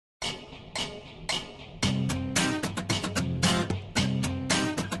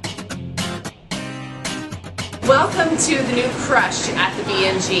Welcome to the new Crush at the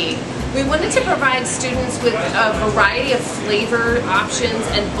BNG. We wanted to provide students with a variety of flavor options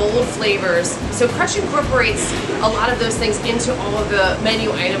and bold flavors. So Crush incorporates a lot of those things into all of the menu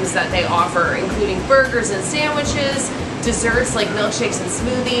items that they offer, including burgers and sandwiches, desserts like milkshakes and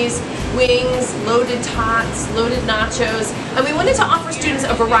smoothies, wings, loaded tots, loaded nachos, and we wanted to offer students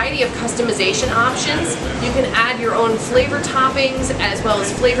a variety of customization options. You can add your own flavor toppings as well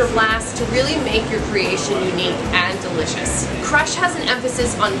as flavor blasts to really make your creation unique and delicious. Crush has an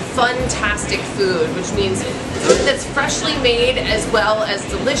emphasis on fun-tastic food, which means food that's freshly made as well as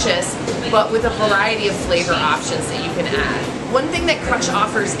delicious, but with a variety of flavor options that you can add. One thing that Crush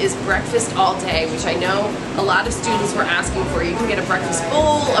offers is breakfast all day, which I know a lot of students were asking for. You can get a breakfast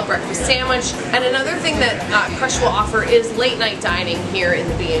bowl, a breakfast sandwich, and another thing that Crush will offer is late night dining here in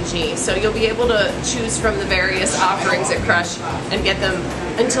the BNG. So you'll be able to choose from the various offerings at Crush and get them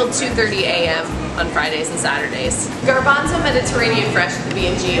until 2:30 a.m. on Fridays and Saturdays. Garbanzo Mediterranean Fresh at the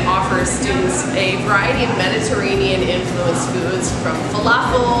BNG offers students a variety of Mediterranean influenced foods from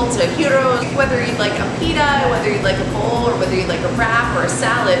falafel to gyros. Whether you'd like a pita, whether you'd like a bowl, or whether you'd like a wrap or a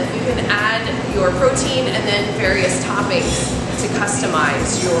salad, you can add your protein and then various toppings to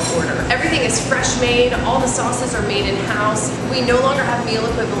customize your order. Everything is fresh made, all the sauces are made in-house. We no longer have meal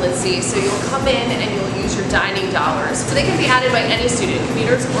equivalency, so you'll come in and you'll use your dining dollars. So they can be added by any student,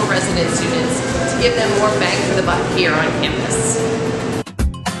 commuters or resident students, to give them more bang for the buck here on campus.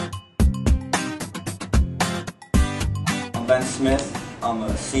 I'm Ben Smith, I'm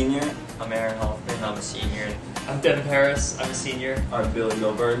a senior. I'm Aaron Hoffman, I'm a senior. I'm Devin Harris, I'm a senior. I'm Billy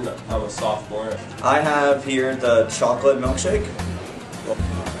Milburn, I'm a sophomore. I have here the chocolate milkshake.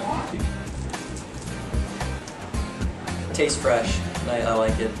 Tastes fresh. I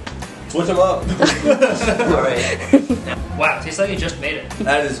like it. Switch them up. Alright. Wow, tastes like you just made it.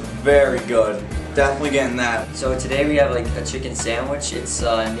 That is very good. Definitely getting that. So today we have like a chicken sandwich. It's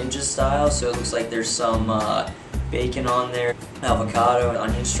ninja style, so it looks like there's some bacon on there, avocado and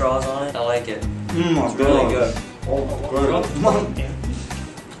onion straws on it. I like it. It's really good. Oh my god.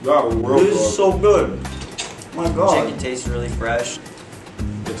 Yeah, real This good. is so good. My god. Chicken tastes really fresh.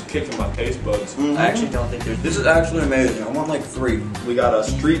 It's kicking my taste buds. I actually don't think there's... This is actually amazing. I want like 3. We got a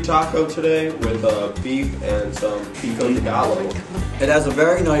street taco today with beef and some pico de gallo. It has a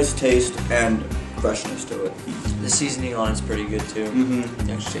very nice taste and freshness to it. The seasoning on it's pretty good too. Mm-hmm.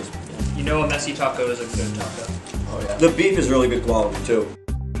 It actually tastes pretty good. You know a messy taco is a good taco. Oh yeah. The beef is really good quality too.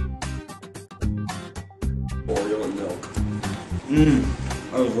 Oreo and milk.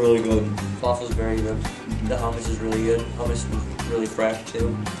 That was really good. Falafel's very good. The hummus is really good. Hummus is really fresh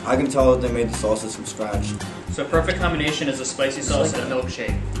too. I can tell that they made the sauces from scratch. So perfect combination is a spicy sauce like and a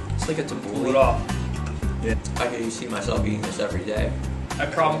milkshake. It's like a Pull tabbouleh. it off. Yeah. I can see myself eating this every day. I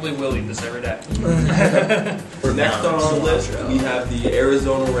probably will eat this every day. Next on our list, we have the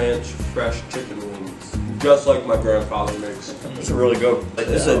Arizona Ranch fresh chicken wings. Just like my grandfather makes. It's really good.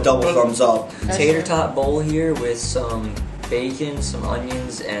 This is a double thumbs up. Tater tot bowl here with some bacon, some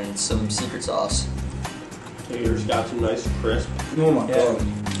onions, and some secret sauce. Taters got some nice crisp. Oh my god.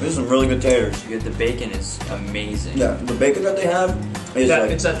 This is some really good taters. Good. The bacon is amazing. Yeah, the bacon that they have is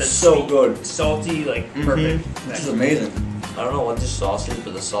It's like at the so sweet, good. salty, like perfect. This is amazing. I don't know what this sauce is,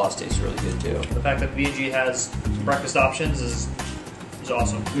 but the sauce tastes really good too. The fact that B&G has breakfast options is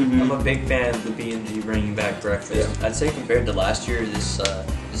awesome. I'm a big fan of the B&G bringing back breakfast. Yeah. I'd say compared to last year, this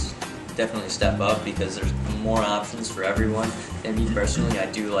is definitely a step up because there's more options for everyone. And me personally, I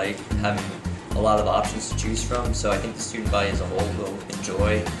do like having a lot of options to choose from. So I think the student body as a whole will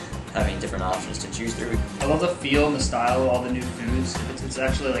enjoy having different options to choose through. I love the feel and the style of all the new foods. It's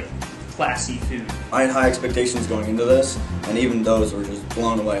actually like classy food. I had high expectations going into this, and even those were just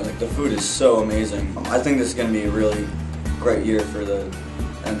blown away. Like, the food is so amazing. I think this is going to be a really great year for the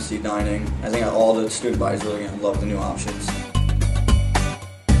MC dining. I think all the student body is really going to love the new options.